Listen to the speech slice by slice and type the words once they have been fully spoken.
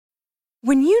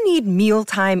When you need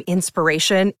mealtime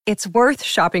inspiration, it's worth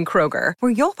shopping Kroger,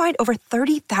 where you'll find over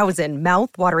 30,000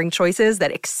 mouth-watering choices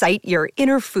that excite your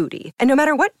inner foodie. And no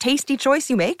matter what tasty choice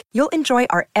you make, you'll enjoy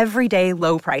our everyday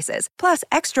low prices, plus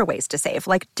extra ways to save,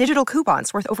 like digital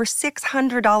coupons worth over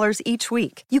 $600 each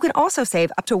week. You can also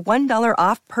save up to $1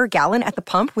 off per gallon at the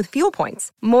pump with fuel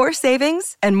points. More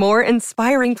savings and more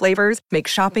inspiring flavors make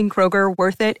shopping Kroger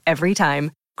worth it every time.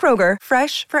 Kroger,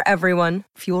 fresh for everyone.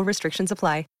 Fuel restrictions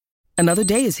apply. Another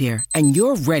day is here, and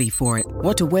you're ready for it.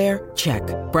 What to wear? Check.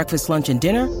 Breakfast, lunch, and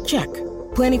dinner? Check.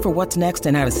 Planning for what's next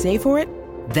and how to save for it?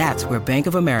 That's where Bank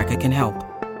of America can help.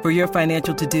 For your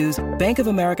financial to-dos, Bank of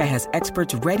America has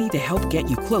experts ready to help get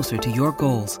you closer to your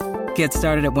goals. Get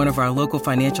started at one of our local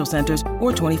financial centers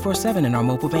or 24/7 in our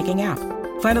mobile banking app.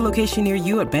 Find a location near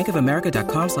you at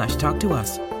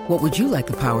bankofamerica.com/talktous. What would you like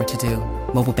the power to do?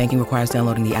 Mobile banking requires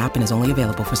downloading the app and is only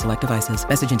available for select devices.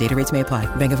 Message and data rates may apply.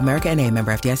 Bank of America N.A.,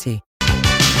 member FDIC.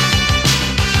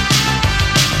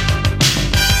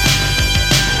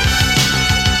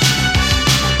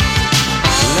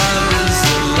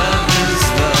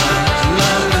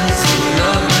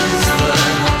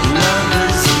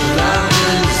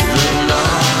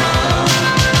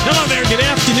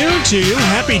 To you.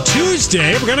 Happy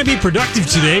Tuesday. We're going to be productive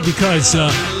today because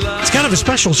it's kind of a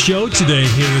special show today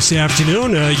here this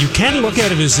afternoon. You can look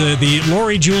at it as the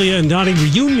Lori, Julia, and Donnie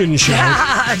reunion show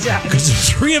because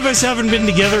the three of us haven't been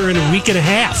together in a week and a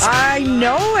half. I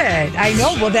know it. I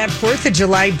know. Well, that 4th of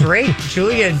July break,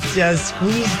 Julia just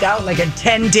squeezed out like a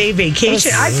 10-day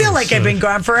vacation. I feel like I've been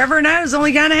gone forever, and I was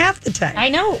only gone half the time. I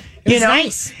know. It was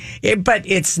nice. But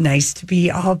it's nice to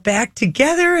be all back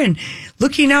together and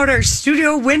looking out our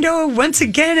studio window once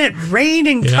again at rain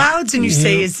and clouds. And you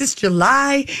say, is this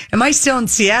July? Am I still in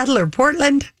Seattle or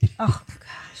Portland? Oh,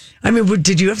 gosh. I mean,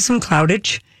 did you have some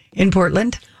cloudage in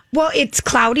Portland? Well, it's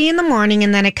cloudy in the morning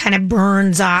and then it kind of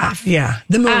burns off. Yeah,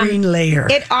 the marine layer.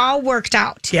 It all worked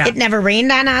out. Yeah. It never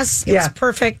rained on us. It was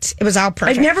perfect. It was all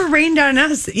perfect. It never rained on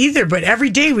us either, but every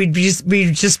day we'd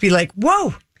just be like,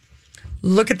 whoa.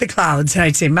 Look at the clouds. And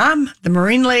I'd say, Mom, the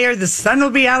marine layer, the sun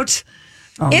will be out.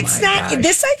 Oh, it's not, gosh.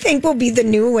 This I think will be the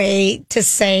new way to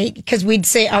say, because we'd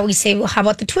always say, well, how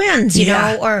about the twins, you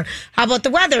know, or how about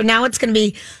the weather? Now it's going to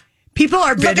be, people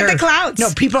are bitter. Look at the clouds. No,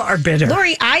 people are bitter.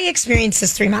 Lori, I experienced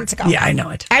this 3 months ago. Yeah, I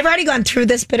know it. I've already gone through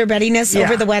this bitter bettiness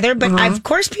over the weather, but of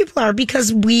course people are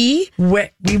because we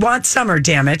want summer,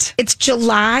 damn it. It's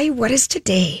July. What is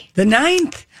today? The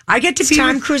 9th. I get to be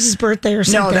Tom Cruise's birthday or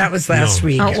something. No, that was last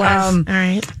week. Oh, it was. All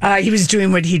right. He was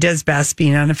doing what he does best,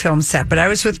 being on a film set. But I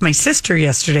was with my sister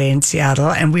yesterday in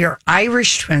Seattle, and we are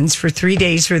Irish twins for 3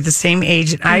 days. We're the same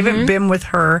age, and I haven't been with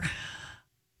her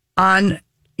on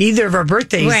either of our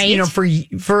birthdays, you know, for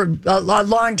a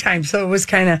long time. So it was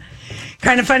kind of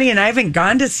funny. And I haven't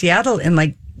gone to Seattle in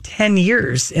like 10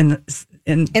 years in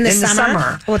the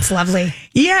summer. Oh, it's lovely.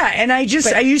 Yeah, and I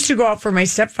used to go out for my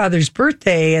stepfather's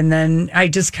birthday, and then I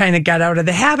just kind of got out of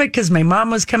the habit because my mom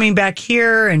was coming back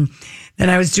here, and then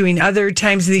I was doing other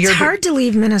times of the year. It's hard to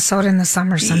leave Minnesota in the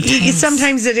summer sometimes.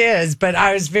 Sometimes it is, but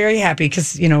I was very happy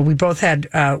because, you know, we both had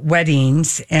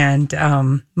weddings, and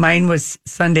mine was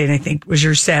Sunday, and I think, was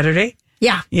yours Saturday?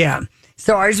 Yeah. Yeah.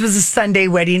 So ours was a Sunday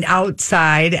wedding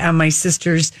outside on my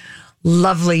sister's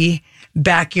lovely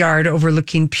backyard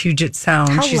overlooking Puget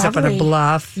Sound. How She's lovely. Up on a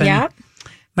bluff. And yep.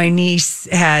 My niece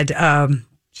had,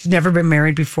 she's never been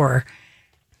married before,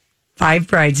 5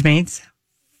 bridesmaids,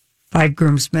 5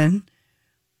 groomsmen,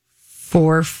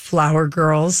 4 flower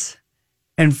girls,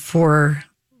 and 4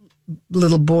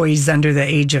 little boys under the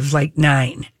age of like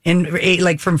 9, and 8,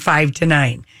 like from 5 to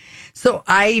 9. So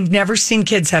I've never seen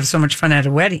kids have so much fun at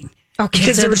a wedding. Oh,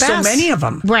 because there were so many of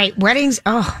them. Right. Weddings.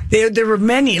 Oh, there were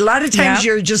many. A lot of times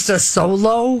you're just a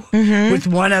solo with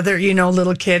one other, you know,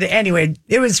 little kid. Anyway,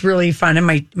 it was really fun. And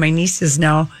my niece is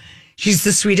now, she's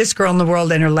the sweetest girl in the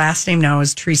world. And her last name now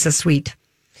is Teresa Sweet.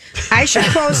 I should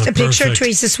post a picture of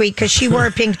Teresa Sweet because she wore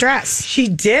a pink dress. She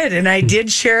did. And I did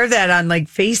share that on like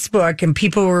Facebook, and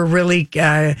people were really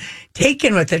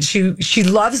taken with it. She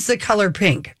loves the color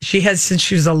pink. She has since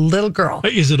she was a little girl.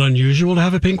 Is it unusual to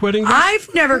have a pink wedding dress?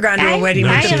 I've never gone to a wedding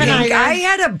with a pink. Either. I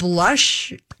had a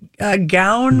blush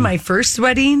gown my first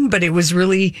wedding, but it was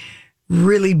really,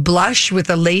 really blush with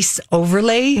a lace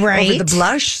overlay over the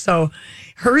blush. So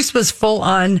hers was full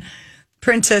on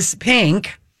princess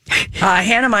pink.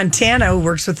 Hannah Montana, who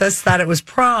works with us, thought it was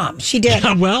prom. She did.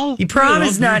 Yeah, well, prom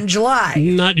is not in July.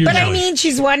 Not usually. But I mean,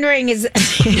 she's wondering, it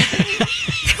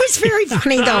was very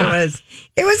funny, though.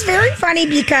 It was very funny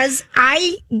because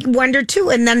I wonder, too.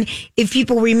 And then if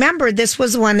people remember, this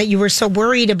was one that you were so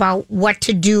worried about what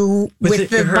to do with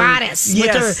the bodice.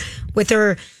 Yes. With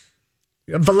her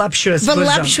voluptuous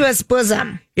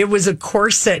bosom. It was a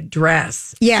corset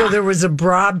dress. Yeah. So there was a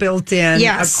bra built in,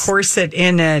 a corset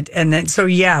in it. And then,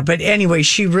 but anyway,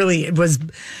 she really was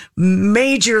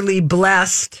majorly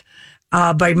blessed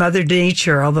by Mother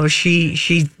Nature, although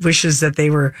she wishes that they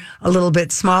were a little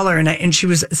bit smaller. And she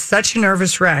was such a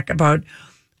nervous wreck about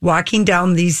walking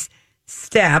down these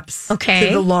steps to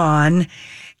the lawn.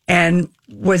 And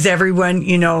was everyone,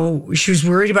 she was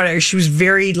worried about it. She was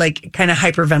very kind of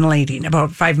hyperventilating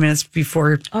about 5 minutes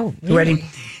before the wedding.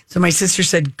 So my sister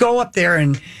said, go up there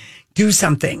and do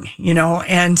something,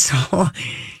 and so.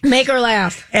 Make her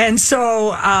laugh. And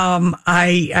so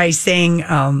I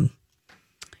sang,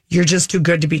 You're Just Too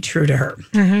Good to Be True to Her.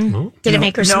 Mm-hmm. Did it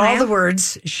make her smile? Know all the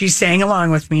words. She sang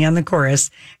along with me on the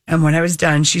chorus. And when I was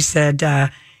done, she said,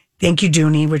 thank you,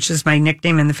 Dooney, which is my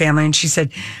nickname in the family. And she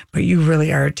said, but you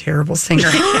really are a terrible singer.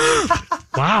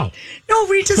 Wow. No,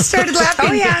 we just started laughing.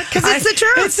 Oh, yeah, because it's the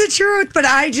truth. It's the truth. But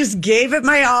I just gave it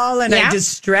my all, and I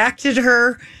distracted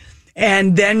her.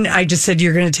 And then I just said,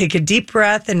 you're going to take a deep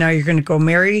breath, and now you're going to go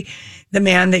marry the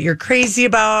man that you're crazy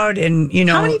about. And,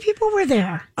 How many people were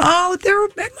there? Oh,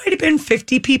 it might have been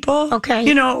 50 people. Okay.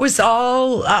 It was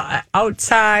all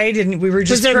outside, and we were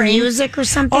just Was there praying. music or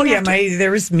something? Oh, yeah,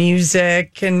 there was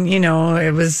music, and,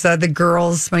 it was the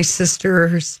girls, my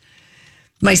sisters.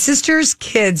 My sister's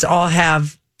kids all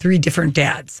have 3 different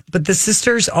dads, but the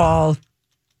sisters all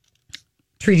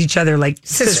treat each other like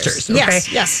sisters. Okay?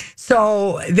 Yes.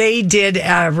 So they did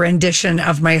a rendition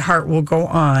of My Heart Will Go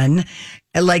On,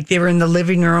 like they were in the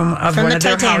living room of one of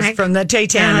their houses from the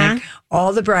Titanic.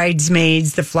 All the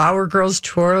bridesmaids, the flower girls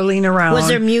twirling around. Was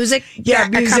there music? Yeah,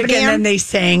 music, and then they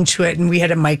sang to it, and we had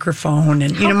a microphone,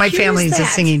 and my family's a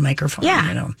singing microphone.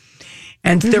 Yeah.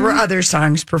 And there were other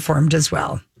songs performed as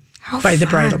well by the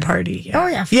bridal party. Yeah. Oh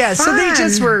yeah, yeah. So they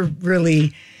just were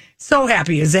really so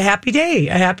happy. It was a happy day,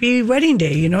 a happy wedding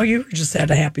day. You were just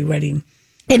at a happy wedding.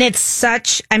 And it's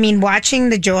watching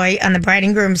the joy on the bride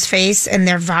and groom's face and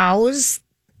their vows,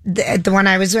 the one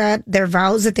I was at, their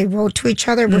vows that they wrote to each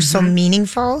other were so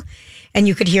meaningful. And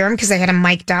you could hear them because they had them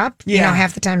mic'd up. Yeah.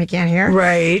 Half the time you can't hear.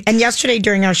 Right. And yesterday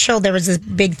during our show, there was this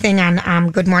big thing on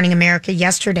Good Morning America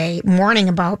yesterday morning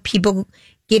about people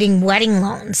getting wedding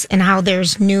loans and how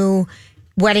there's new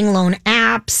wedding loan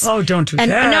apps. Oh, don't do that.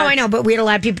 No, I know, but we had a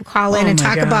lot of people call in and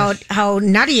talk about how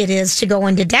nutty it is to go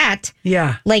into debt.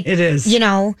 Yeah, it is.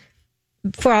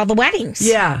 For all the weddings.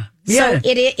 Yeah. So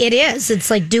it is.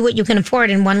 It's like, do what you can afford.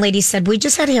 And one lady said, we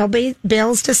just had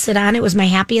bills to sit on. It was my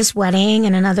happiest wedding.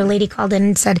 And another lady called in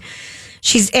and said,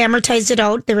 she's amortized it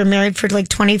out. They were married for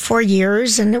 24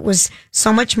 years, and it was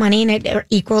so much money, and it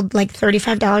equaled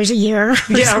 $35 a year.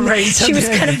 Yeah, right. She was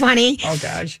kind of funny. Oh,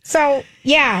 gosh. So,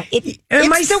 yeah,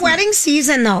 it's the wedding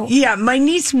season, though. Yeah, my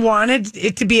niece wanted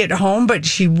it to be at home, but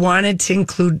she wanted to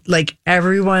include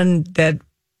everyone that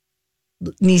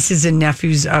nieces and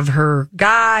nephews of her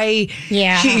guy.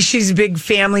 Yeah. She's a big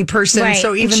family person. Right.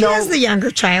 So even she has the younger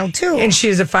child too. And she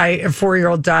has a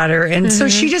 4-year-old daughter. And so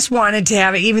she just wanted to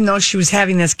have it, even though she was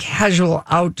having this casual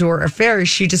outdoor affair,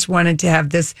 she just wanted to have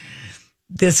this,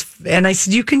 and I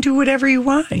said, you can do whatever you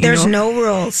want. There's no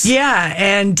rules. Yeah.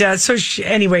 And so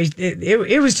anyway,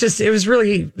 it was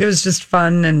just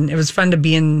fun. And it was fun to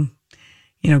be in,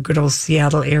 good old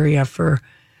Seattle area for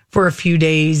a few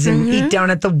days and eat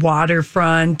down at the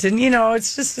waterfront. And,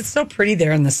 it's so pretty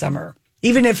there in the summer,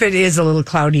 even if it is a little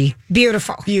cloudy.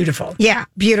 Beautiful. Yeah,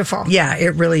 beautiful. Yeah,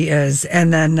 it really is.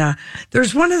 And then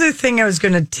there's one other thing I was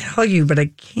going to tell you, but I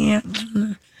can't.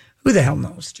 Who the hell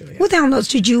knows, Julia? Who the hell knows?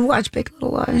 Did you watch Big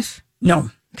Little Lies? No.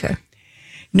 Okay.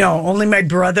 No, only my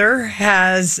brother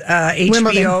has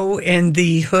HBO in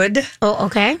the hood. Oh,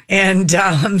 okay. And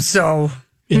so.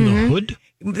 In the hood?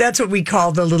 That's what we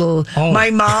call the little.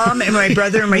 My mom and my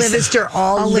brother and my sister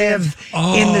all live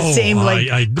in the same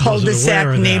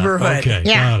cul-de-sac neighborhood. Okay,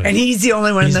 yeah, and he's the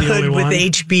only one in the hood with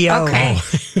HBO. Okay,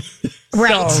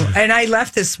 right. So, and I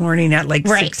left this morning at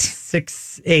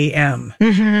 6 a.m.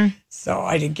 Mm-hmm. So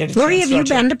I didn't get a chance. Lori, have you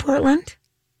been to Portland?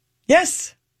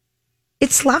 Yes,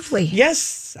 it's lovely.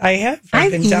 Yes, I have. I've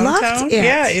been downtown. Loved it.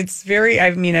 Yeah, it's very.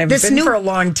 I've been for a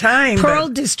long time. Pearl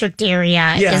District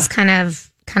area is kind of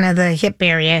the hip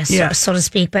area, so to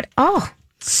speak. But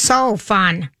so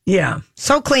fun. Yeah.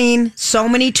 So clean. So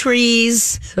many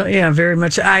trees. So very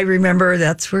much. I remember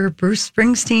that's where Bruce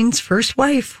Springsteen's first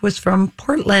wife was from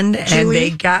Portland, and they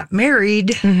got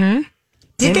married in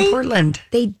Portland.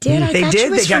 They did. I thought she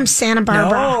was from Santa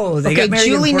Barbara. No, they got married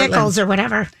Julie in Portland. Nichols or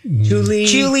whatever.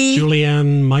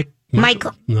 Julianne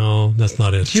Michael. No, that's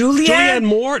not it. Julianne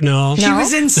Moore? No. She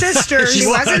was in Sisters. She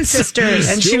was in Sisters.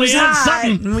 And she was hot.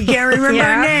 And we can't remember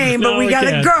her name, but we got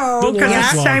to go because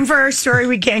it's time for our story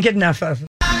we can't get enough of.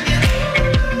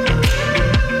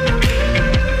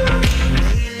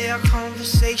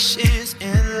 Conversations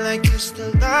and like it's the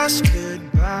last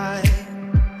goodbye.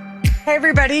 Hey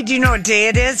everybody, do you know what day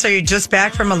it is? Are you just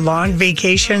back from a long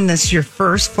vacation? This is your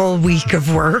first full week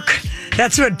of work.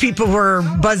 That's what people were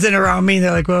buzzing around me.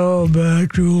 They're like, "Oh,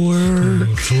 back to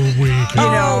work, full week."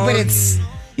 But it's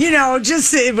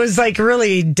it was like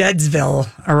really Deadsville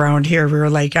around here. We were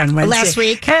like on Wednesday last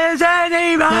week. Is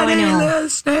anybody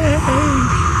listening?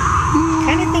 I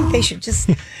kind of think they should just.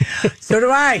 So do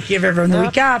I. Give everyone the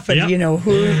week off, and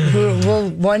who will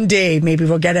one day maybe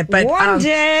we'll get it. But one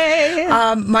day,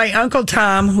 my Uncle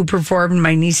Tom, who performed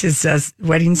my niece's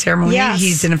wedding ceremony,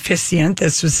 he's an officiant.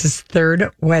 This was his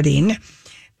third wedding.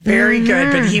 Very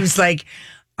good. But he was like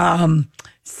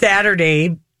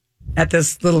Saturday at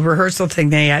this little rehearsal thing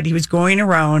they had. He was going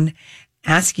around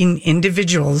asking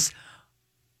individuals,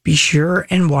 be sure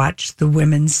and watch the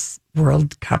women's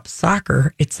World Cup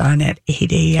soccer. It's on at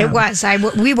 8 a.m. It was.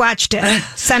 We watched it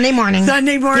Sunday morning.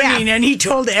 And he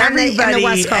told everybody. On the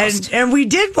West Coast. And we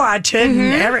did watch it.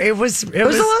 And it was a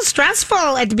little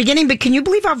stressful at the beginning, but can you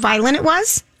believe how violent it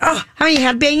was? Oh, how many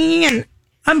headbanging and.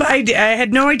 I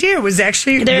had no idea. It was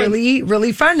actually really,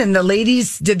 really fun. And the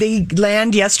ladies, did they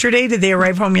land yesterday? Did they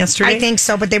arrive home yesterday? I think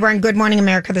so, but they were on Good Morning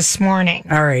America this morning.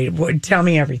 All right. Well, tell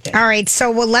me everything. All right. So,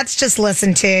 let's just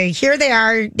listen to, here they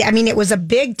are. I mean, it was a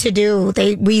big to-do.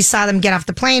 We saw them get off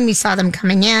the plane. We saw them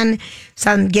coming in,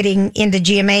 saw them getting into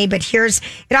GMA. But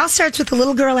it all starts with a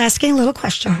little girl asking a little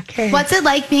question. Okay. What's it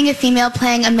like being a female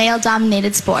playing a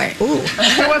male-dominated sport? Ooh.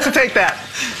 Who wants to take that?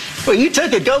 Well, you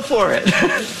took it. Go for it.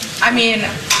 I mean,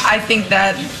 I think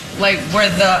that, we're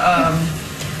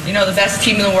the best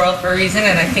team in the world for a reason,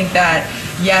 and I think that,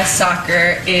 yes,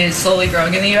 soccer is slowly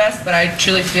growing in the U.S., but I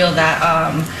truly feel that,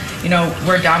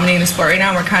 we're dominating the sport right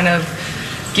now. We're kind of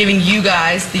giving you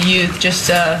guys, the youth,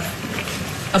 just a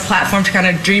platform to kind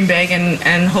of dream big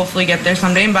and hopefully get there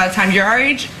someday. And by the time you're our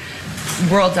age,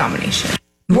 world domination.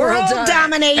 World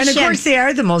domination. And of course, they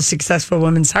are the most successful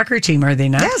women's soccer team, are they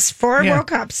not? Yes, 4 World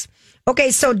Cups.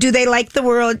 Okay, so do you guys like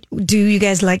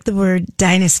the word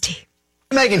dynasty?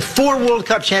 Megan, 4 World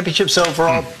Cup championships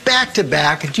overall, back to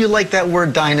back. Do you like that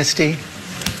word dynasty?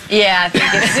 Yeah, I think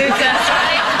it suits us,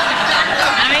 right?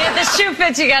 I mean, if the shoe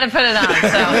fits, you got to put it on.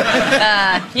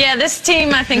 So, this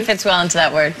team, I think, fits well into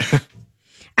that word.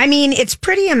 I mean, it's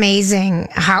pretty amazing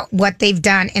what they've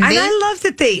done, and I love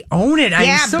that they own it.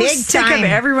 I'm so big sick time. of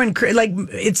everyone.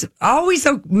 It's always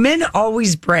men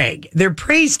always brag. They're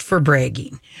praised for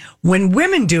bragging. When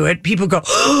women do it, people go,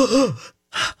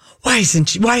 "Why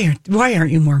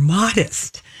aren't you more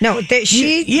modest?" No, they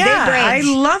brag. I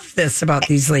love this about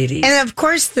these ladies. And of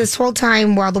course, this whole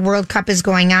time while the World Cup is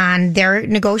going on, they're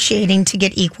negotiating to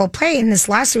get equal pay, and this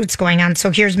lawsuit's going on.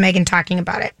 So here's Megan talking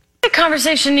about it. The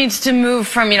conversation needs to move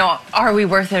from, are we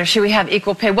worth it or should we have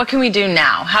equal pay? What can we do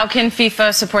now? How can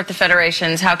FIFA support the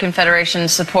federations? How can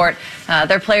federations support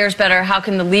their players better? How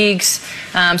can the leagues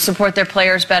support their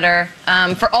players better?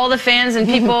 For all the fans and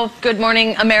people, Good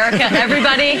Morning America,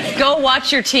 everybody, go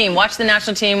watch your team. Watch the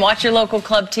national team. Watch your local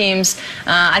club teams.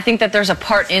 I think that there's a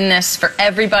part in this for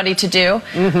everybody to do.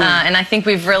 And I think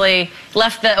we've really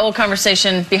left the old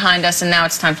conversation behind us, and now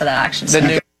it's time for that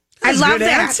action. I love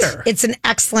that. Answer. It's an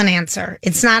excellent answer.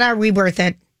 It's not are we worth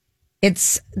it?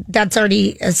 That's already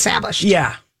established.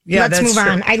 Yeah. Let's move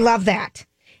on. I love that.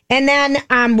 And then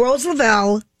Rose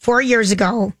Lavelle 4 years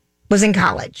ago was in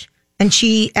college, and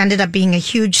she ended up being a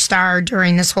huge star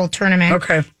during this whole tournament.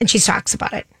 Okay. And she talks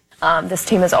about it. This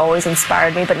team has always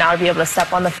inspired me, but now to be able to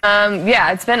step on the...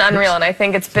 it's been unreal, and I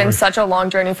think it's been such a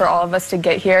long journey for all of us to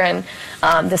get here, and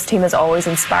this team has always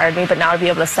inspired me, but now to be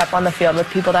able to step on the field with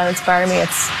people that inspire me,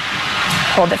 it's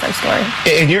a whole different story.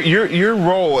 And your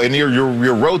role and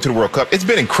your road to the World Cup, it's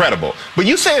been incredible. But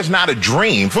you say it's not a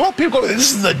dream. For a lot of people,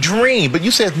 this is a dream, but you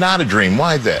say it's not a dream.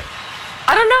 Why is that?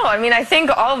 I don't know. I mean, I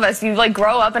think all of us, you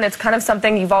grow up, and it's kind of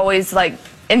something you've always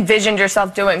envisioned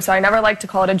yourself doing. So I never like to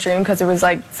call it a dream because it was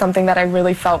something that I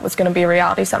really felt was going to be a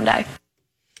reality someday.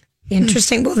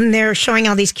 Interesting. Well, then they're showing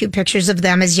all these cute pictures of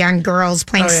them as young girls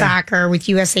playing soccer with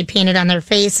USA painted on their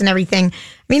face and everything.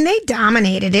 I mean, they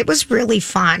dominated. It was really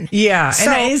fun. Yeah. So,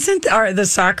 and isn't the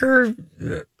soccer...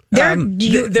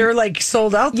 They're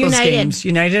sold out, those games.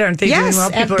 United, aren't they doing well?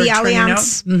 People at the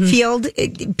Allianz Field.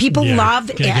 People love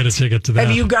it. Can't get a ticket to that.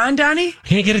 Have you gone, Donnie?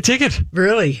 Can't get a ticket.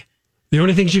 Really? The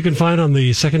only things you can find on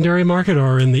the secondary market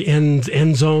are in the end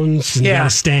zones, and you got to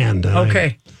stand.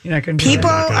 Okay. You're not gonna do People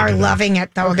that. are loving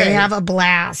it, though. Okay. They have a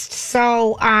blast.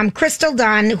 So, Crystal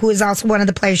Dunn, who is also one of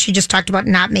the players, she just talked about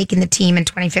not making the team in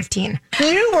 2015.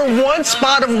 You were one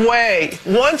spot away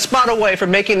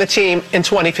from making the team in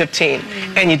 2015,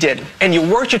 and you didn't. And you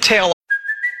worked your tail off.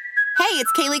 Hey,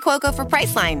 it's Kaylee Cuoco for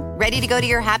Priceline. Ready to go to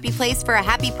your happy place for a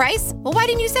happy price? Well, why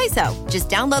didn't you say so? Just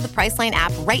download the Priceline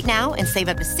app right now and save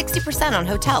up to 60% on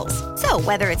hotels. So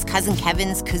whether it's Cousin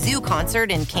Kevin's Kazoo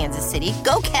Concert in Kansas City,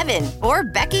 go Kevin, or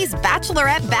Becky's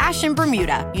Bachelorette Bash in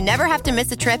Bermuda, you never have to miss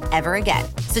a trip ever again.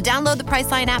 So download the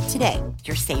Priceline app today.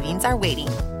 Your savings are waiting.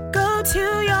 Go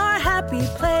to your happy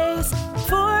place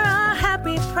for a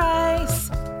happy price.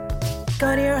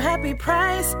 Go to your happy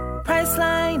price,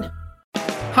 Priceline.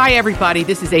 Hi, everybody.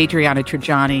 This is Adriana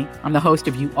Trajani. I'm the host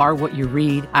of You Are What You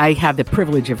Read. I have the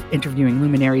privilege of interviewing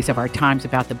luminaries of our times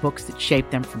about the books that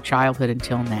shaped them from childhood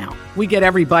until now. We get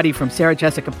everybody from Sarah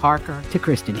Jessica Parker to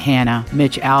Kristen Hanna,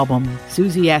 Mitch Albom,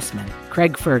 Susie Essman,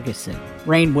 Craig Ferguson,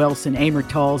 Rainn Wilson, Amor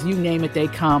Tolls, you name it, they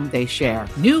come, they share.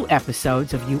 New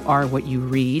episodes of You Are What You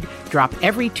Read drop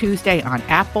every Tuesday on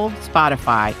Apple,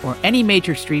 Spotify, or any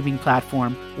major streaming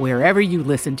platform wherever you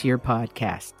listen to your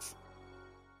podcasts.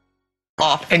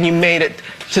 Off and you made it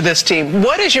to this team.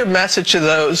 What is your message to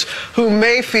those who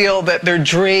may feel that their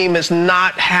dream is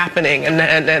not happening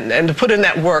and to put in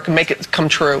that work and make it come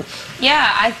true?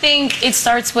 Yeah, I think it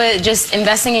starts with just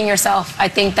investing in yourself. I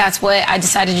think that's what I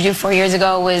decided to do 4 years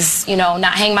ago was,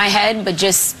 not hang my head, but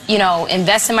just,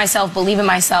 invest in myself, believe in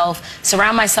myself,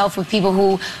 surround myself with people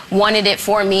who wanted it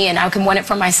for me and I can want it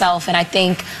for myself. And I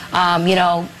think,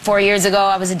 4 years ago,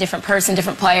 I was a different person,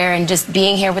 different player, and just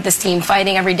being here with this team,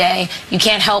 fighting every day, you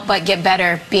can't help but get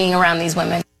better being around these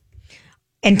women.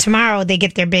 And tomorrow they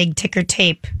get their big ticker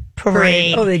tape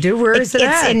parade. Oh, they do? Where is it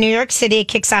at? It's in New York City. It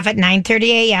kicks off at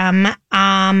 9:30 a.m.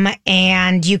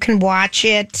 And you can watch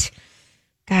it.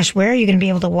 Gosh, where are you going to be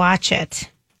able to watch it?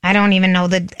 I don't even know.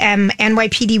 The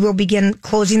NYPD will begin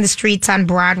closing the streets on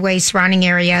Broadway, surrounding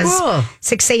areas,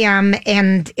 6 a.m.,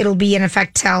 and it'll be in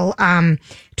effect till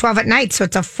 12 at night. So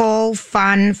it's a full,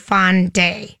 fun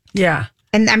day. Yeah.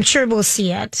 And I'm sure we'll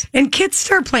see it. And kids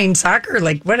start playing soccer,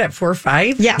 at 4 or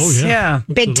 5? Yes. Oh, yeah.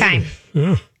 Big time.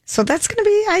 Yeah. So that's going to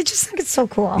be, I just think it's so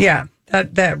cool. Yeah.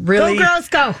 That really... Go, girls,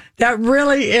 go. That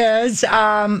really is.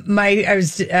 I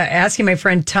was asking my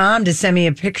friend Tom to send me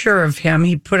a picture of him.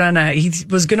 He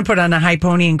was going to put on a high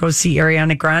pony and go see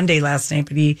Ariana Grande last night,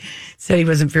 but he said he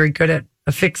wasn't very good at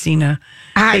affixing a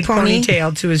big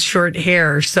ponytail to his short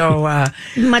hair. So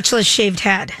much less shaved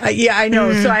head. Yeah, I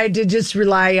know. So I had to just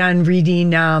rely on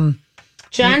reading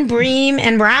John Bream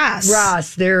and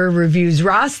Ross, their reviews.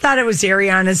 Ross thought it was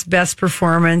Ariana's best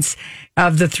performance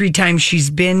of the 3 times she's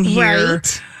been here.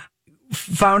 Right.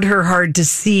 Found her hard to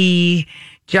see.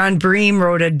 John Bream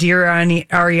wrote a Dear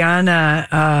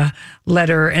Ariana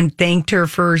letter and thanked her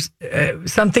for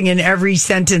something in every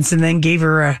sentence and then gave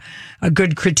her a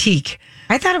good critique.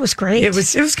 I thought it was great. It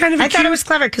was kind of. I thought it was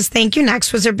clever because "Thank You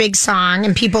Next" was her big song,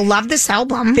 and people love this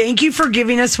album. Thank you for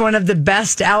giving us one of the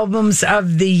best albums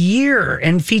of the year,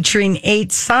 and featuring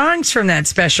 8 songs from that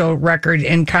special record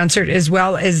in concert, as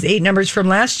well as 8 numbers from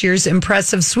last year's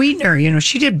impressive Sweetener.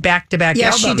 She did back-to-back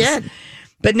albums. Yes, she did.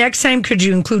 But next time, could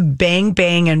you include Bang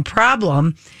Bang and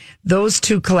Problem? Those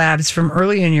 2 collabs from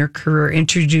early in your career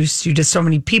introduced you to so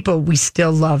many people. We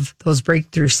still love those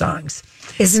breakthrough songs.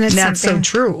 Isn't it Not something? so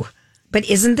true. But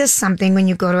isn't this something when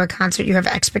you go to a concert, you have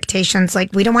expectations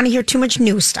like we don't want to hear too much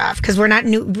new stuff because we're not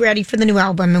ready for the new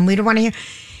album, and we don't want to hear.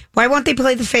 Why won't they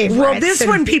play the favorites? Well, this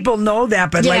one people know that,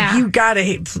 but you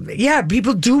gotta. Yeah,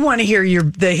 people do want to hear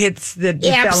the hits that you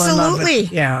fell in love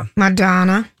with. Yeah,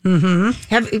 Madonna. Mm-hmm.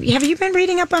 Have you been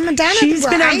reading up on Madonna? She's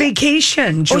been on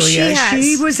vacation, Julia. Oh, she has.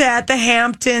 She was at the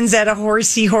Hamptons at a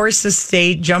horsey horse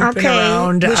estate, jumping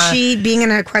around. Was she being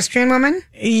an equestrian woman?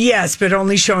 Yes, but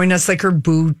only showing us her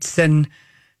boots and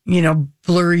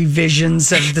blurry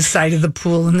visions of the side of the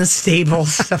pool and the stable,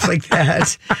 stuff like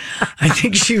that. I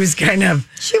think she was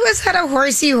She was at a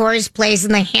horsey horse place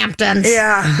in the Hamptons.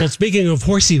 Yeah. Well, speaking of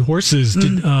horsey horses,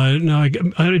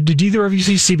 did either of you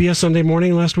see CBS Sunday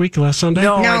Morning last Sunday?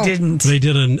 No, I didn't. They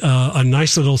did a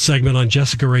nice little segment on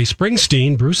Jessica Ray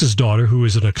Springsteen, Bruce's daughter, who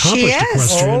is an accomplished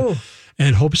equestrian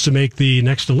and hopes to make the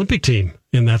next Olympic team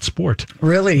in that sport.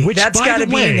 Really? Which, that's got to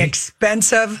be an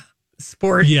expensive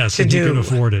sport to do. You can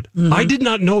afford it. Mm-hmm. I did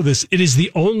not know this. It is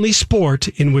the only sport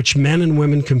in which men and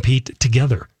women compete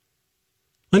together.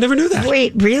 I never knew that.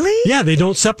 Wait, really? Yeah, they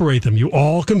don't separate them. You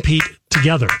all compete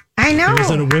together. I I know. There's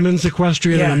a women's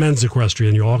equestrian and a men's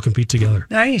equestrian. You all compete together.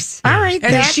 Nice. All right.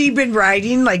 And has she been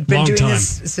riding, been Long doing time.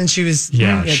 this since she was...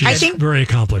 Yeah, she's I think very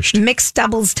accomplished. Mixed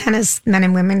doubles tennis, men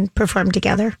and women perform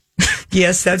together.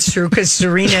 Yes, that's true, because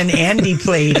Serena and Andy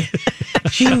played.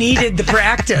 She needed the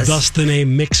practice. Thus the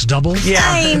name mixed double. Yeah.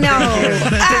 I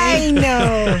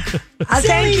know.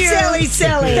 Thank you.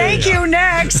 Silly. Thank you.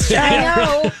 Next. I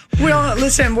know. Well,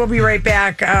 listen, we'll be right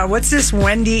back. What's this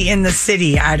Wendy in the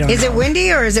city? I don't know. Is it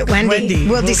Wendy or is it Wendy? Wendy.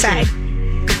 We'll decide. See.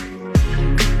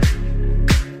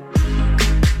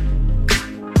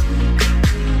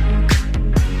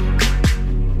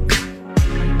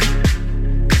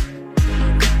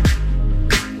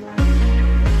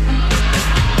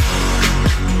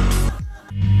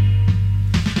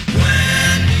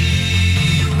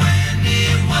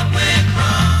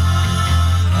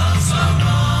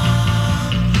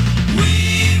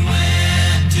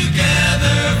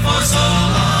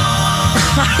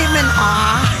 I'm in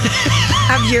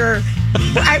awe of your.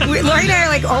 Lori and I are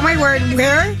like, oh my word,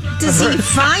 where does he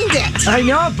find it? I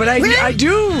know, but I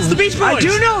do. It's the Beach Boys. I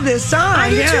do know this song. I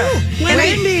do too.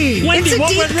 Wendy. It's a what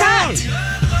deep went cut.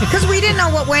 Because we didn't know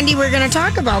what Wendy we were going to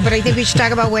talk about, but I think we should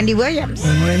talk about Wendy Williams.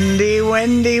 Wendy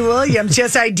Williams.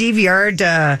 Yes, I DVR'd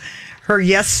her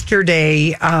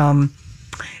yesterday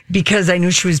because I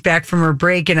knew she was back from her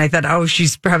break, and I thought,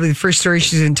 she's probably the first story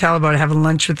she's going to tell about having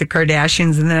lunch with the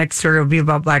Kardashians, and the next story will be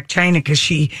about Blac Chyna because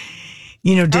she,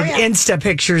 did Insta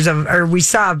pictures of, or we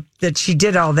saw that she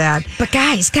did all that. But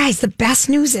guys, the best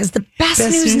news is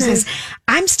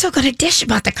I'm still going to dish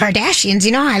about the Kardashians.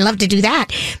 You know, I love to do that.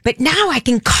 But now I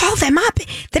can call them up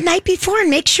the night before and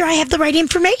make sure I have the right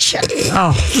information.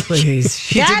 Oh, please.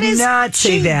 She did not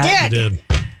say that. She did.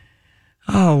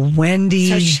 Oh,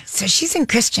 Wendy. So she's in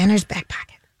Kris Jenner's back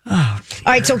pocket. Oh, dear.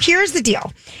 All right, so here's the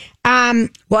deal.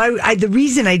 The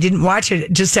reason I didn't watch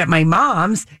it just at my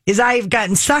mom's is I've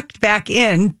gotten sucked back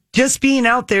in just being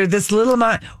out there this little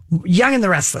amount. Young and the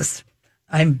Restless.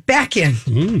 I'm back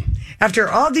in. After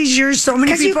all these years, so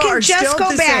many people are still the same. Because you can just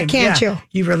go back, can't you?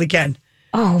 You really can.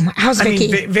 Oh, how's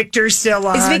Vicky? Victor's still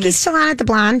on. Is Vicky still on at the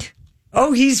blonde?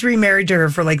 Oh, he's remarried to her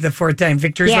for like the fourth time.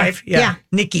 Victor's wife? Yeah.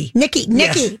 Nikki.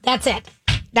 Yes. That's it.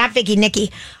 Not Vicky,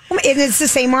 Nikki. It's the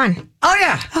same one. Oh,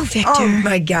 yeah. Oh, Victor. Oh,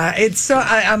 my God. It's so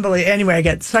unbelievable. Anyway, I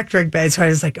got sucked right bad. So I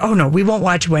was like, oh, no, we won't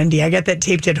watch Wendy. I got that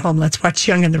taped at home. Let's watch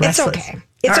Young and the Restless. It's okay.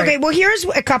 It's okay. Well, here's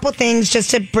a couple things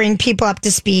just to bring people up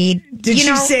to speed. Did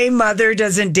you say mother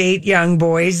doesn't date young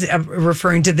boys,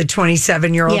 referring to the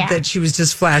 27-year-old that she was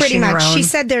just flashing pretty much. around? She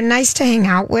said they're nice to hang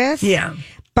out with. Yeah.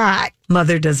 But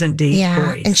mother doesn't date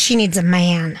boys. And she needs a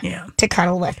man to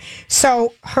cuddle with.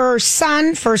 So her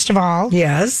son, first of all,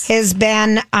 has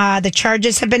been, the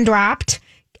charges have been dropped.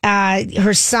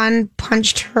 Her son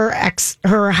punched her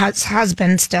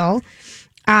husband still.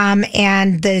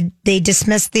 And they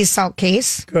dismissed the assault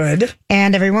case. Good.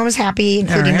 And everyone was happy,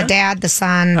 including the dad, the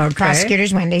son,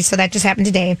 prosecutors Wendy. So that just happened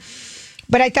today.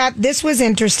 But I thought this was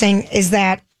interesting is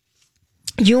that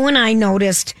you and I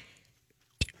noticed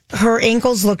her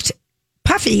ankles looked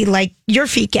puffy like your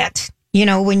feet get,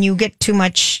 when you get too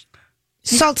much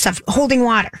salt stuff, holding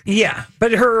water. Yeah.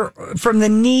 But from the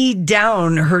knee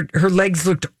down, her legs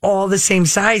looked all the same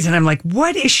size. And I'm like,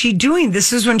 what is she doing?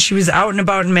 This is when she was out and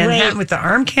about in Manhattan with the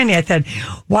arm candy. I thought,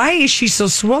 why is she so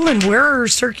swollen? Where are her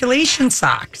circulation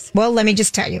socks? Well, let me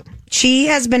just tell you. She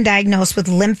has been diagnosed with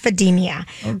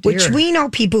lymphedema, which we know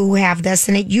people who have this,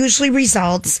 and it usually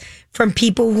results from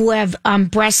people who have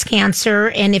breast cancer.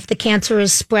 And if the cancer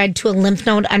is spread to a lymph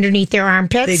node underneath their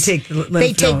armpits, they take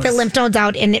the lymph nodes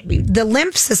out. And the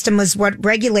lymph system is what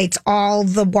regulates all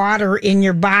the water in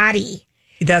your body.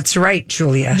 That's right,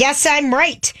 Julia. Yes, I'm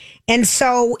right. And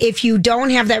so if you don't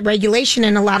have that regulation,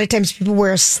 and a lot of times people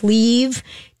wear a sleeve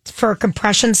for a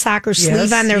compression sock or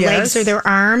sleeve on their legs or their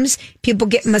arms. People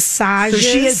get massages.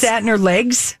 So she has that in her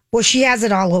legs? Well, she has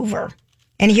it all over.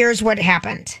 And here's what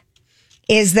happened.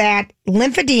 Is that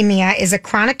lymphedema is a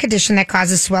chronic condition that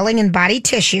causes swelling in body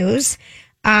tissues.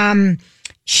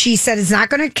 She said it's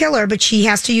not going to kill her, but she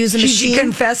has to use a machine. She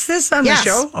confessed this on the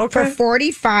show? Okay. For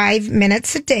 45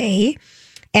 minutes a day.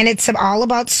 And it's all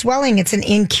about swelling. It's an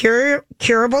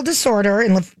incurable disorder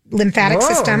in the lymphatic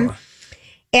system.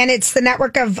 And it's the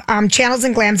network of channels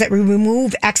and glands that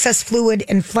remove excess fluid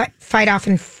and fight off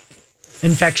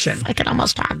infection. I can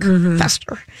almost talk.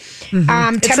 Fester. 10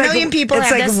 million people have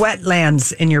this. It's like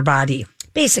wetlands in your body.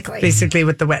 Basically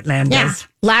what the wetland is.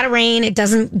 A lot of rain, it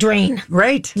doesn't drain.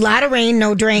 Right. A lot of rain,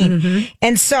 no drain.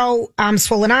 And so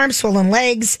swollen arms, swollen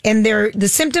legs, and the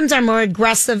symptoms are more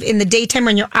aggressive in the daytime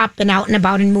when you're up and out and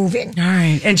about and moving. All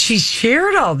right. And she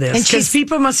shared all this because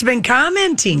people must have been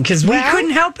commenting because we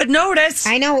couldn't help but notice.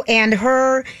 I know. And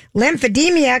her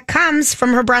lymphedema comes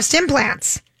from her breast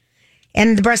implants.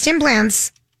 And the breast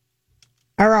implants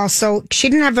are also, she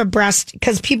didn't have a breast,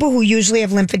 because people who usually have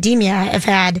lymphedema have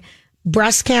had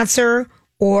breast cancer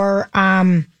or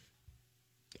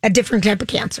a different type of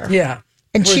cancer. Yeah.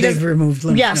 And where they've removed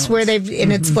lymph nodes. Where they've,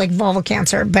 and it's like vulval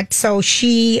cancer. But so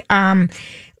she,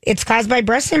 it's caused by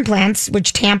breast implants,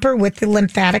 which tamper with the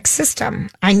lymphatic system.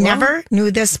 I never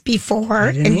knew this before.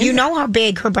 And you know how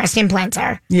big her breast implants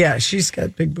are. Yeah, she's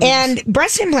got big boobs. And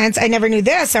breast implants, I never knew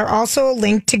this, are also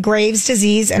linked to Graves'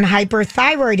 disease and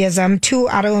hyperthyroidism, 2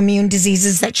 autoimmune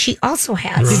diseases that she also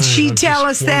has. Did she tell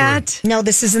us that? No,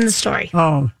 this is in the story.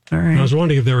 Oh, all right. I was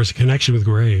wondering if there was a connection with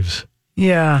Graves.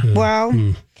 Yeah.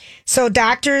 Well, so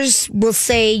doctors will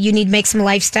say you need to make some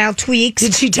lifestyle tweaks.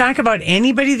 Did she talk about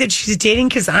anybody that she's dating?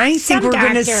 Because I think we're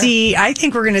going to see. I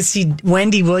think we're going to see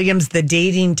Wendy Williams, the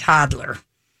dating toddler.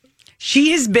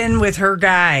 She has been with her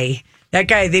guy. That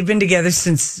guy. They've been together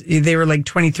since they were like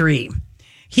 23.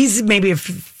 He's maybe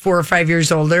 4 or 5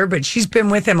 years older, but she's been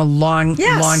with him a long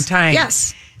time.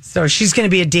 Yes. So she's going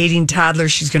to be a dating toddler.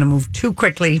 She's going to move too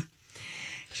quickly.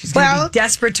 She's going to be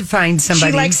desperate to find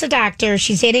somebody. She likes a doctor.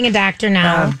 She's dating a doctor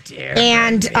now. Oh, dear.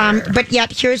 And but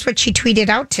yet here's what she tweeted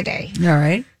out today. All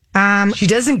right. She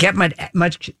doesn't get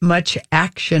much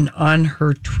action on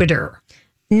her Twitter.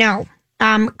 No.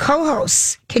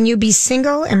 Co-hosts, can you be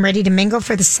single and ready to mingle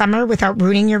for the summer without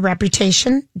ruining your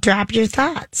reputation? Drop your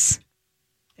thoughts.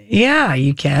 Yeah,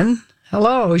 you can.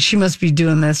 Hello, she must be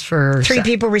doing this for 3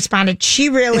 people responded. She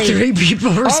really 3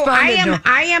 people responded.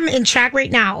 I am in shock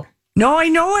right now. No, I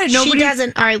know it. Nobody she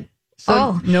doesn't. All right.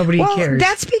 So nobody cares.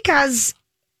 That's because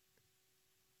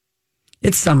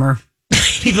it's summer.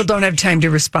 People don't have time to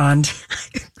respond.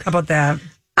 How about that?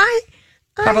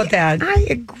 How about that? I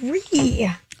agree.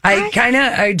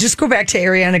 I just go back to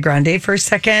Ariana Grande for a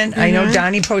second. I know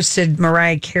Donnie posted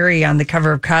Mariah Carey on the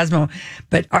cover of Cosmo,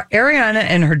 but Ariana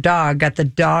and her dog got the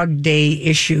Dog Day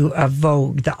issue of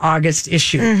Vogue, the August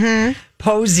issue,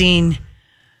 posing.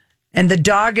 And the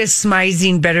dog is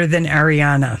smizing better than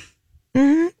Ariana.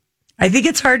 Mm-hmm. I think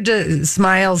it's hard to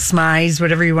smize,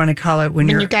 whatever you want to call it, when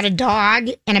you've got a dog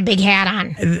and a big hat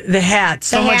on. The hat,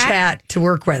 much hat to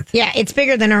work with. Yeah, it's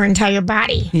bigger than her entire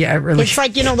body. Yeah, it really. It's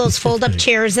like, those fold-up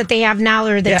chairs that they have now,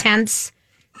 or the tents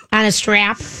on a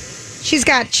strap. She's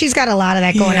got a lot of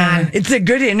that going on. It's a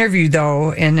good interview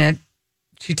though, and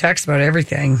she talks about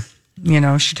everything.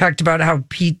 She talked about how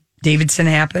Pete Davidson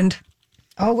happened.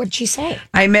 Oh, what'd she say?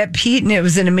 I met Pete and it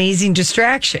was an amazing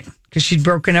distraction because she'd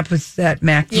broken up with that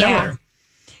Mac Miller.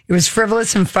 It was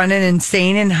frivolous and fun and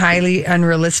insane and highly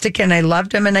unrealistic, and I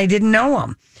loved him and I didn't know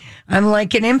him. I'm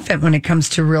like an infant when it comes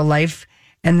to real life,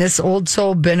 and this old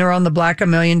soul, been around the block a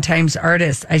million times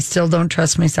artist. I still don't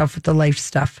trust myself with the life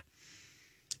stuff.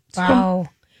 Wow.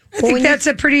 So, I think that's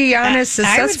a pretty honest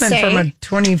assessment from a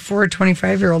 24,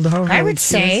 25-year-old. I would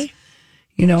say.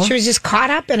 She was just caught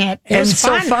up in it. It was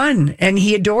fun. So fun. And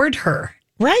he adored her.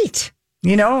 Right.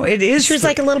 It is. She was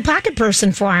like a little pocket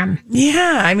person for him.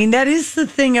 Yeah. I mean, that is the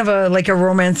thing of a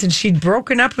romance. And she'd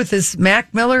broken up with this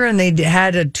Mac Miller and they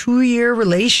had a 2-year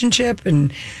relationship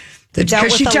and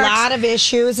dealt with a lot of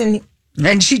issues. And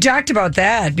she talked about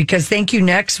that because Thank You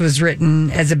Next was written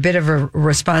as a bit of a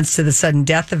response to the sudden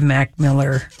death of Mac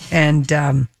Miller. And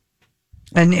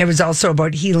it was also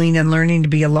about healing and learning to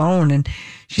be alone. And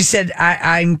she said,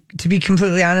 I'm to be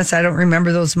completely honest, I don't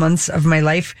remember those months of my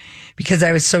life because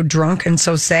I was so drunk and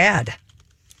so sad.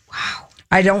 Wow.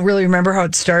 I don't really remember how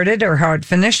it started or how it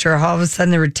finished or how all of a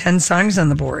sudden there were 10 songs on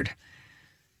the board.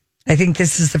 I think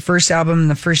this is the first album in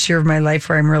the first year of my life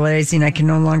where I'm realizing I can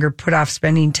no longer put off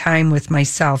spending time with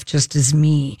myself just as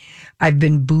me. I've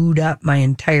been booed up my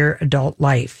entire adult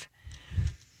life.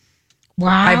 Wow.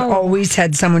 I've always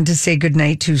had someone to say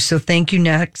goodnight to. So Thank You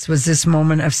Next was this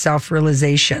moment of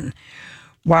self-realization.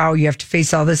 Wow, you have to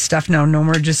face all this stuff now. No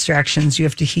more distractions. You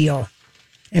have to heal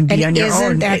and be on your own.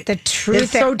 Isn't that the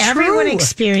truth? That everyone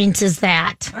experiences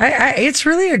that. It's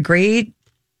really a great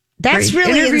That's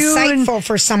really insightful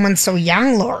for someone so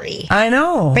young, Lori. I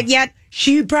know. But yet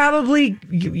she probably,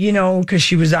 because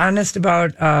she was honest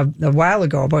about a while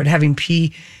ago about having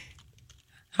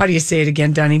how do you say it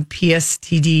again, Donnie?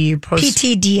 PTSD.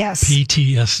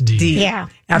 PTSD. Yeah.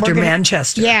 After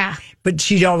Manchester. Yeah. But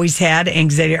she'd always had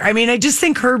anxiety. I mean, I just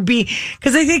think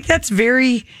because I think that's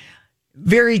very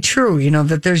very true. You know,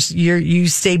 that you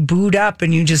stay booed up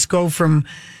and you just go from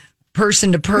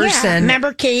person to person. Yeah.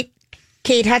 Remember Kate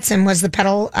Hudson was the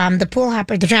the pool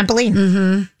hopper, the trampoline.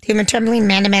 Mm-hmm. Human trampoline,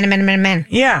 man to man to man to man to man.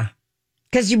 Yeah.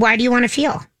 Because why do you want to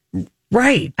feel?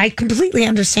 Right. I completely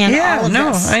understand all of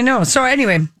this. I know. So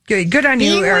anyway, good on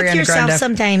you, Ariana Grande. Being with yourself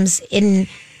sometimes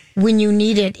when you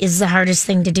need it is the hardest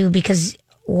thing to do, because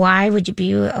why would you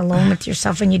be alone with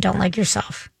yourself when you don't like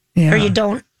yourself? Yeah. Or you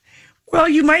don't? Well,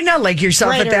 you might not like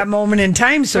yourself at that moment in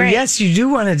time. So yes, you do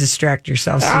want to distract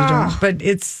yourself. So you don't, but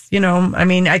it's,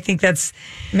 I think that's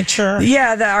mature.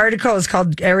 Yeah. The article is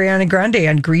called Ariana Grande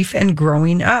on Grief and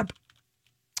Growing Up.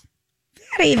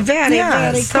 Very, very,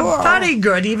 very cool. Very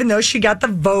good, even though she got the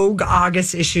Vogue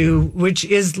August issue, which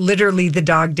is literally the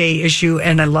Dog Day issue.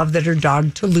 And I love that her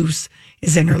dog, Toulouse,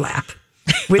 is in her lap.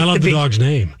 I love the dog's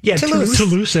name. Yeah, Toulouse.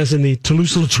 Toulouse, as in the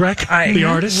Toulouse-Lautrec, the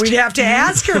artist. We'd have to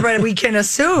ask her, but we can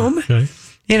assume. Okay.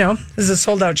 It was a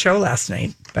sold-out show last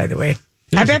night, by the way.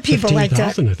 I bet people liked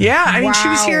it. Yeah, I mean, she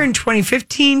was here in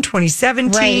 2015,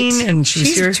 2017, and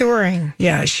she's here touring.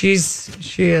 Yeah, she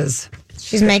is.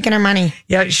 She's making her money.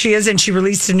 Yeah, she is, and she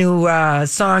released a new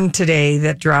song today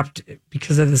that dropped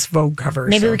because of this Vogue cover.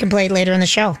 Maybe we can play it later in the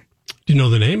show. Do you know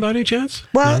the name by any chance?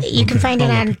 Well, you can find it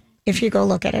on, if you go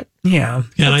look at it. Yeah.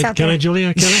 Can I,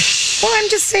 Julia? Can I? Well, I'm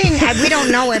just saying, we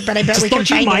don't know it, but I bet we can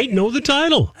find it. You might know the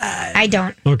title. I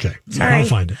don't. Okay. Sorry. I'll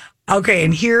find it. Okay,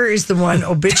 and here is the one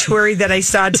obituary that I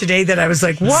saw today that I was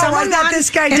like, whoa, I thought this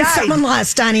guy died. Someone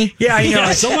lost, Donnie. Yeah, I know.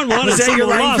 Yeah, someone won. Was that your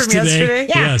line from yesterday?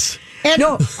 Yeah. Yes.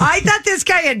 No, I thought this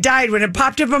guy had died when it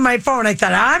popped up on my phone. I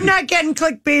thought, I'm not getting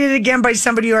clickbaited again by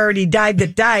somebody who already died,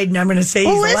 and I'm going to say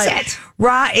he's alive. Who is it?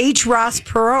 H. Ross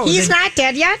Perot. He's not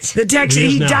dead yet? The text,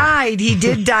 he died. He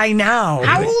did die now.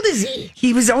 How old is he?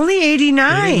 He was only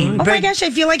 89. Oh my gosh, I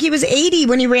feel like he was 80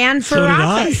 when he ran for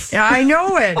office. I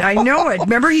know it.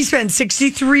 Remember, he spent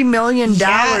 $63 million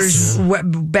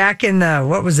back in the,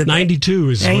 what was it? 92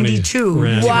 is 92. When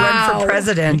he ran. Wow. He ran for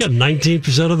president. He got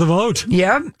 19% of the vote.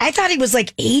 Yep. I thought he was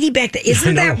like 80 back then.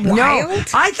 Isn't that wild? No,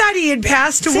 I thought he had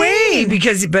passed away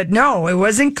but no, it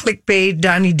wasn't clickbait.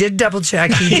 Don, he did double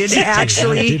check. He did actually.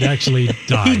 He did actually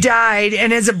die. He died,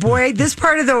 and as a boy, this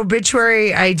part of the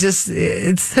obituary,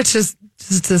 it's such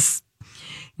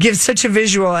gives such a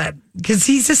visual because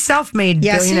he's a self-made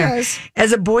billionaire. He is.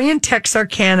 As a boy in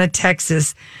Texarkana,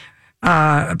 Texas,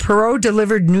 Perot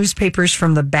delivered newspapers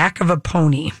from the back of a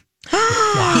pony.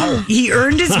 Wow. He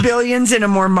earned his billions in a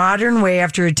more modern way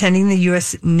after attending the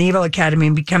U.S. Naval Academy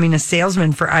and becoming a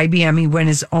salesman for IBM. He went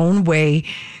his own way,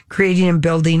 creating and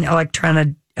building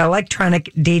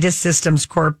Electronic Data Systems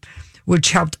Corp,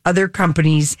 which helped other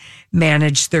companies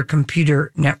manage their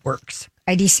computer networks.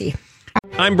 IDC.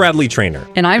 I'm Bradley Trainer.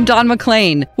 And I'm Don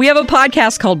McClain. We have a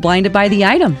podcast called Blinded by the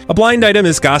Item. A blind item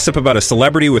is gossip about a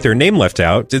celebrity with their name left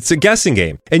out. It's a guessing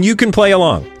game, and you can play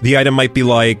along. The item might be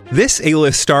like, this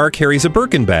A-list star carries a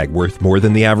Birkin bag worth more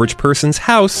than the average person's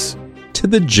house to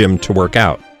the gym to work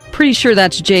out. Pretty sure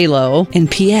that's J-Lo.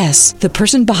 And P.S. the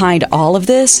person behind all of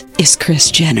this is Kris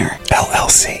Jenner,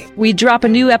 LLC. We drop a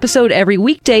new episode every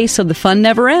weekday so the fun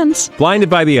never ends. Blinded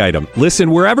by the Item.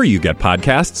 Listen wherever you get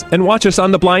podcasts and watch us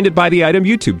on the Blinded by the Item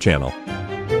YouTube channel.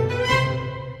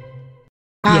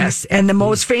 Yes, and the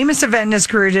most famous event in his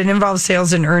career that involved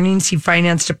sales and earnings, he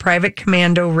financed a private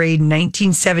commando raid in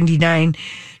 1979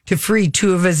 to free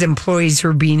two of his employees who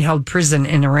were being held prison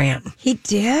in Iran. He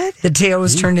did? The tale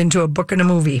was turned into a book and a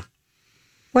movie.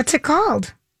 What's it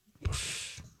called?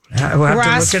 We'll have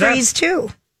Ross to look it Freeze 2.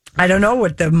 I don't know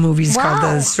what the movie's called.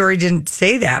 The story didn't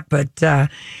say that, but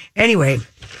anyway.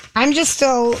 I'm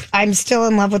still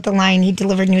in love with the line, he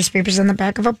delivered newspapers on the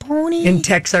back of a pony. In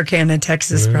Texarkana,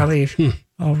 Texas, probably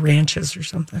all ranches or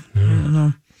something. I don't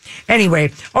know.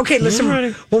 Anyway, okay,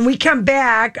 listen, when we come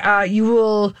back, you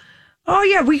will... Oh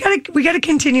yeah, we gotta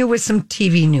continue with some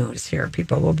TV news here,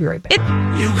 people. We'll be right back.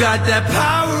 You got that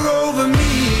power over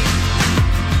me,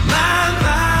 my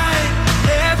mind.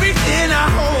 Everything I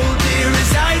hold dear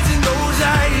resides in those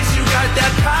eyes. You got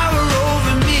that power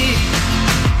over me,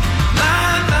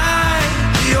 my mind.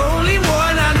 The only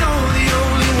one I know, the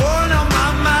only one on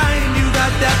my mind. You got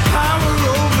that power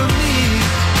over me.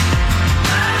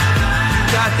 You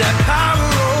got that power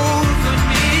over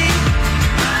me.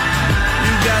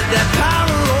 You got that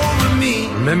power over me.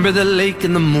 Remember the lake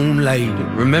in the moonlight.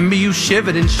 Remember you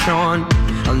shivered and shone.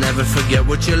 I'll never forget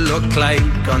what you looked like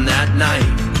on that night.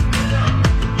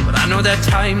 But I know that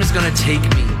time is gonna take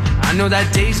me. I know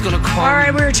that day's gonna call. All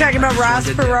right, we were talking about Ross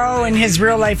Perot and his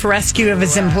real life rescue of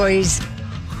his employees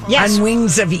on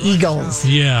Wings of Eagles.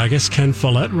 Yeah, I guess Ken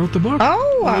Follett wrote the book.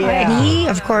 Oh, and he,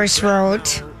 of course,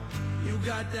 wrote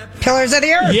Pillars of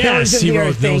the Earth. Yes, he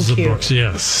wrote those books.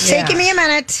 Yes, It's taking me a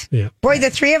minute. Yeah. Boy, the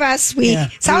three of us.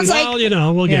 Sounds like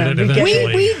we'll get it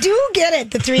eventually. we do get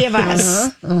it. The three of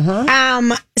us.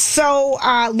 So,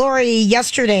 Lori,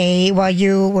 yesterday while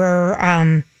you were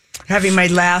having my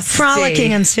last frolicking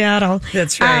day in Seattle,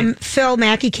 that's right. Phil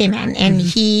Mackey came in, and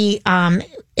he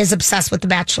is obsessed with The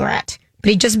Bachelorette, but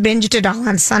he just binged it all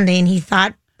on Sunday, and he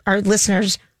thought our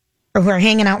listeners or who are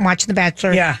hanging out and watching The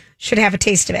Bachelor should have a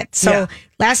taste of it. So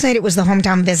last night it was the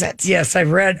hometown visits. Yes, I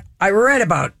read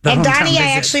about the and hometown Donnie, visits.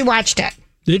 I actually watched it.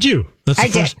 Did you? That's the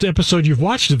first episode you've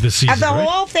watched of this season, Of the right?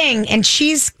 whole thing, and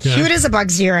she's cute as a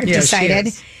bug zero. I've Yeah,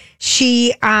 decided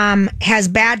she has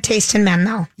bad taste in men,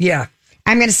 though. Yeah.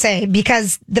 I'm going to say,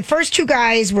 because the first two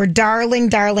guys were darling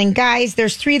guys.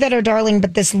 There's three that are darling,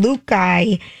 but this Luke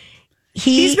guy,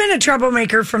 he's been a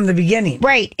troublemaker from the beginning.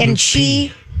 Right. And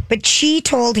she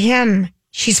told him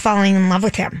she's falling in love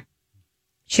with him.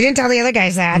 She didn't tell the other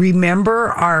guys that. Remember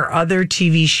our other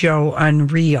TV show,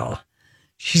 Unreal?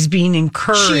 She's being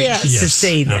encouraged to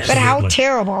say this. But how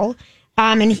terrible.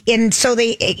 And so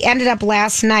they ended up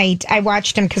last night. I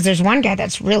watched him because there's one guy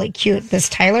that's really cute. This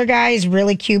Tyler guy is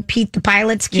really cute. Pete the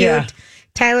pilot's cute. Yeah.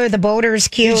 Tyler the boater's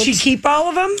cute. Did she keep all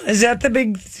of them? Is that the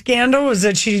big scandal? Was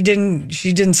that she didn't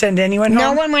send anyone home?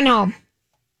 No one went home.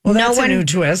 Well, that's a new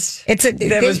twist.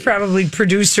 That was probably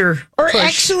producer or push.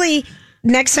 Actually,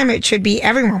 next time it should be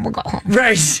everyone will go home.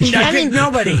 Right. I mean,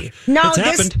 nobody. No, It's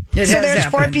happened. It so has there's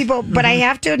four happened. people, but I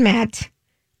have to admit,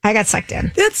 I got sucked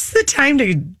in. That's the time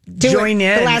to join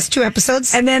in. The last two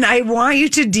episodes. And then I want you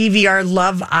to DVR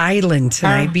Love Island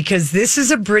tonight because this is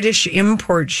a British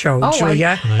import show,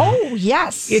 Julia.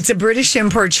 Yes. It's a British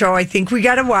import show. I think we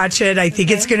got to watch it. I think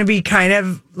it's going to be kind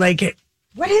of like...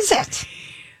 What is it?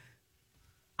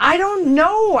 I don't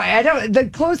know. The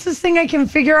closest thing I can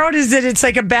figure out is that it's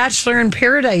like a Bachelor in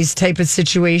Paradise type of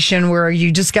situation where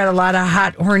you just got a lot of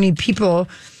hot, horny people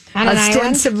On an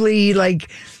ostensibly like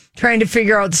trying to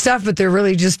figure out stuff, but they're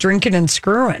really just drinking and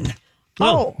screwing.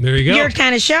 Oh, there you go. Your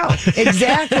kind of show.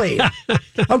 Exactly.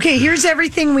 Okay, here's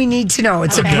everything we need to know.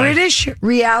 It's a British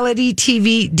reality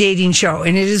TV dating show,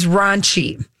 and it is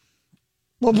raunchy.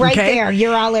 Well, right there,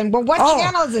 you're all in. Well, what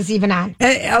channel is this even on?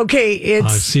 Okay,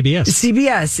 it's CBS.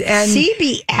 CBS and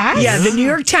CBS. Yeah, the New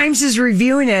York Times is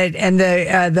reviewing it, and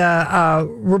the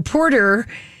reporter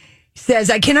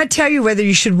says, "I cannot tell you whether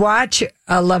you should watch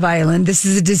Love Island. This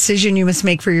is a decision you must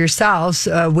make for yourselves,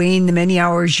 weighing the many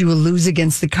hours you will lose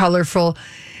against the colorful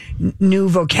new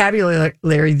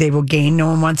vocabulary they will gain. No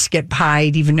one wants to get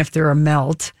pied, even if they're a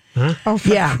melt." Huh? Oh,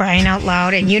 for crying out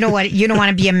loud. And you know what? You don't want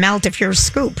to be a melt if you're a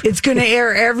scoop. It's going to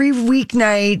air every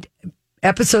weeknight,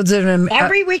 episodes of them.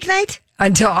 Every weeknight?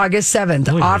 Until August 7th.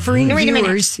 Offering Wait a minute.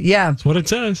 viewers, That's what it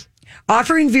says.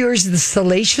 Offering viewers the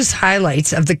salacious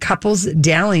highlights of the couple's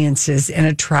dalliances in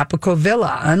a tropical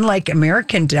villa. Unlike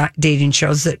American dating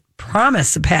shows that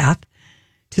promise a path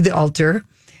to the altar,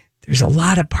 there's a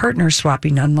lot of partner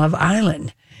swapping on Love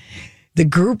Island. The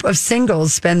group of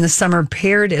singles spend the summer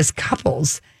paired as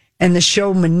couples, and the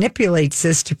show manipulates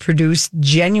this to produce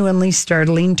genuinely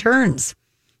startling turns.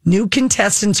 New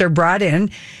contestants are brought in.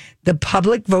 The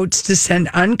public votes to send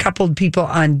uncoupled people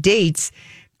on dates.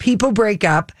 People break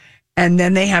up, and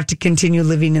then they have to continue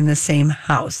living in the same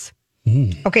house.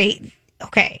 Okay.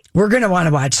 We're going to want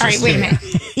to watch this. All right, wait a minute.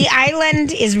 The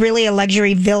island is really a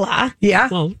luxury villa. Yeah.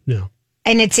 Well, no.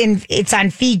 And it's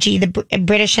on Fiji. The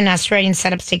British and Australian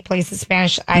setups take place in the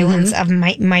Spanish islands of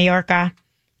Mallorca.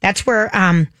 That's where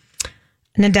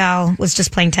Nadal was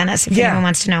just playing tennis, if anyone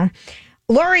wants to know.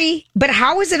 Lori, but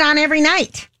how is it on every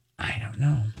night? I don't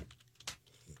know.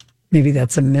 Maybe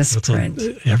that's a misprint.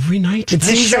 Every night? It The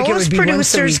seems like it show's would be once a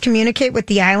producers week. communicate with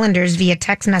the Islanders via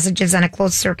text messages on a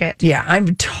closed circuit. Yeah,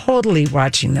 I'm totally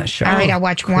watching that show. All right, I'll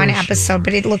watch one episode,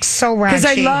 but it looks so raunchy. Because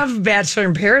I love Bachelor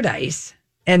in Paradise,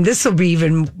 and this will be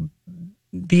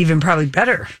even probably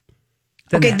better.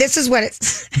 Okay, this is what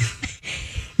it's.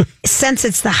 Since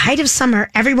it's the height of summer,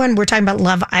 we're talking about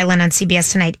Love Island on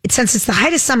CBS tonight. Since it's the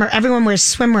height of summer, everyone wears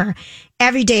swimwear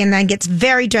every day and then gets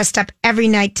very dressed up every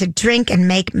night to drink and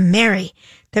make merry.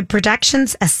 The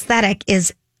production's aesthetic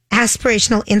is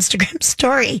aspirational Instagram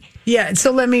story. Yeah,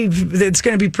 so it's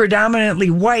going to be predominantly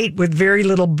white with very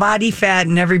little body fat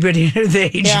and everybody under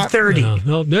the age of 30. Yeah.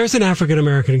 Well, there's an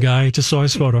African-American guy. I just saw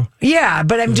his photo. Yeah,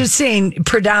 but I'm just saying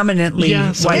predominantly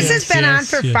white. This has been on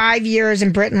for 5 years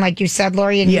in Britain, like you said,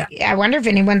 Lori, and I wonder if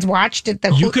anyone's watched it.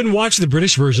 You can watch the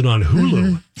British version on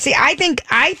Hulu. See, I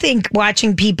think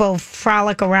watching people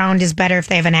frolic around is better if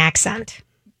they have an accent.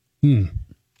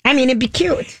 I mean, it'd be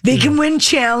cute. They can win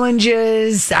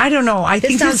challenges. I don't know. I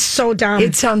think sounds so dumb.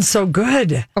 It sounds so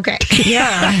good. Okay.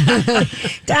 Yeah.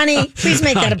 Donnie, please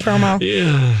make that a promo.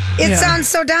 Yeah. It sounds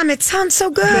so dumb. It sounds so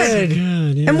good.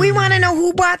 And we want to know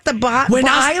who bought the bot. When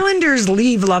Islanders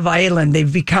leave Love Island,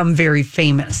 they've become very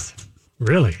famous.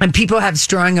 Really? And people have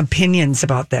strong opinions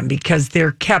about them because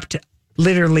they're kept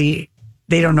literally,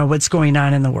 they don't know what's going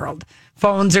on in the world.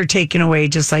 Phones are taken away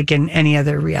just like in any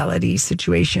other reality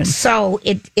situation. So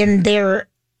as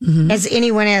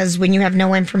anyone is, when you have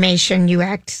no information, you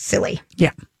act silly.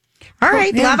 Yeah. All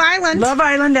right, Love Island. Love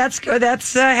Island,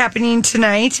 that's happening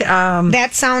tonight.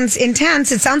 That sounds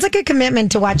intense. It sounds like a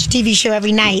commitment to watch a TV show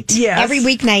every night. Yes. Every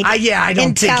weeknight. I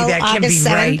don't think that can August be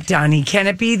 7th. right, Donnie. Can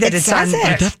it be that It it's says on?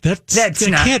 it. That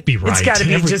not. Can't be right. It's got to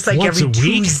be just like once every a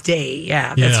week? Tuesday.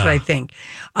 Yeah, that's what I think.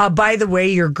 By the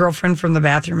way, your girlfriend from the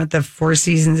bathroom at the Four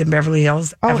Seasons in Beverly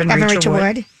Hills, Evan Rachel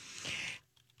Wood.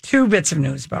 2 bits of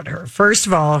news about her. First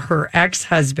of all, her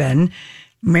ex-husband,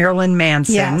 Marilyn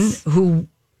Manson, who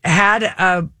had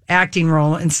a acting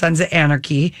role in Sons of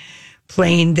Anarchy,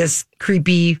 playing this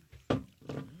creepy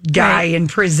guy in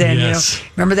prison. Yes. You know,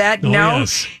 remember that?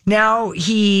 Now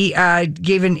he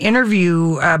gave an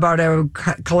interview about a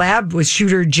collab with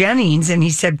Shooter Jennings, and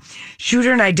he said,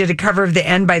 Shooter and I did a cover of The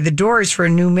End by the Doors for a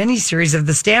new miniseries of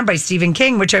The Stand by Stephen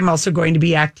King, which I'm also going to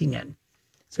be acting in.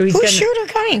 So Who's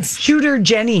Shooter Jennings? Shooter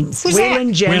Jennings. Who's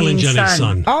Waylon Jennings'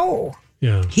 son. Oh.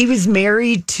 Yeah. He was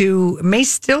married to, may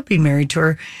still be married to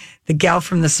her, the gal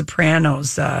from The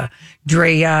Sopranos,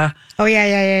 Drea. Oh,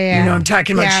 yeah. You know what I'm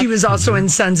talking about? Yeah. She was also in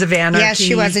Sons of Anarchy. Yes,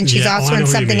 she was, and she's also in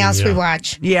something else we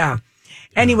watch. Yeah.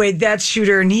 Anyway, that's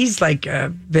Shooter, and he's like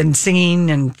been singing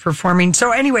and performing.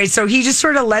 So anyway, so he just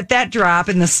sort of let that drop,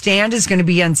 and The Stand is going to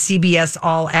be on CBS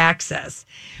All Access,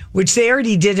 which they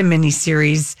already did a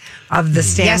miniseries of The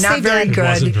Stand. Yes, Not they very did. good. It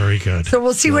wasn't very good. So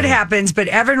we'll see what happens. But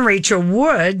Evan Rachel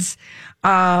Woods,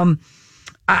 I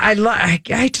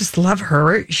just love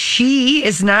her. She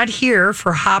is not here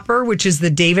for Hopper, which is the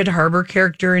David Harbour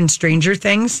character in Stranger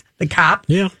Things, the cop.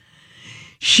 Yeah.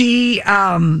 She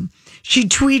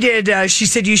tweeted, she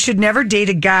said, you should never date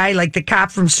a guy like the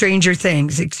cop from Stranger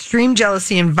Things. Extreme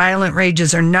jealousy and violent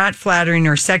rages are not flattering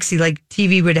or sexy like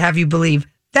TV would have you believe.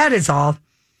 That is all.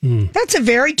 That's a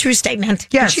very true statement.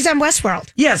 Yes. And she's on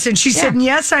Westworld. Yes, and she said,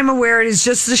 yes, I'm aware it is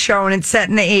just a show and it's set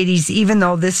in the 80s, even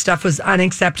though this stuff was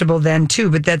unacceptable then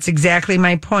too. But that's exactly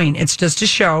my point. It's just a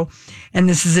show, and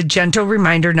this is a gentle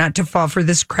reminder not to fall for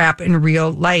this crap in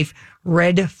real life.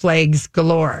 Red flags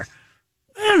galore.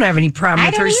 I don't have any problem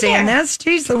with her saying this.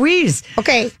 Jeez Louise.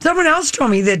 Okay. Someone else told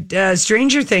me that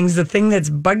Stranger Things, the thing that's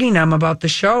bugging them about the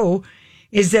show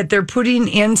is that they're putting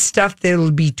in stuff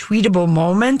that'll be tweetable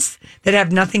moments that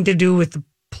have nothing to do with the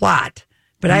plot.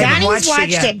 But I haven't watched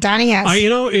it yet. Donnie has.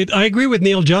 I agree with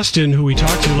Neil Justin, who we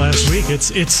talked to last week.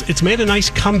 It's made a nice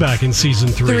comeback in season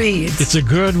 3. It's a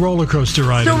good roller coaster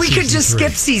ride. So we could just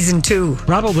skip season 2.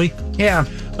 Probably. Yeah.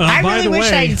 I really wish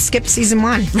I'd skipped season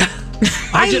 1.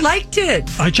 I liked it.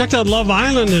 I checked out Love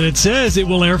Island, and it says it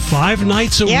will air 5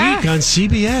 nights a week on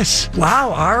CBS.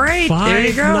 Wow, all right. There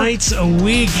you go. 5 nights a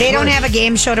week. They don't have a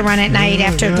game show to run at night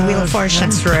after the Wheel of Fortune.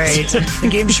 That's right. The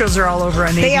game shows are all over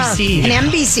on They ABC. are.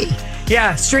 And NBC.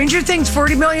 Yeah, Stranger Things,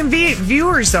 40 million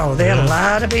viewers, though. They had a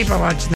lot of people watching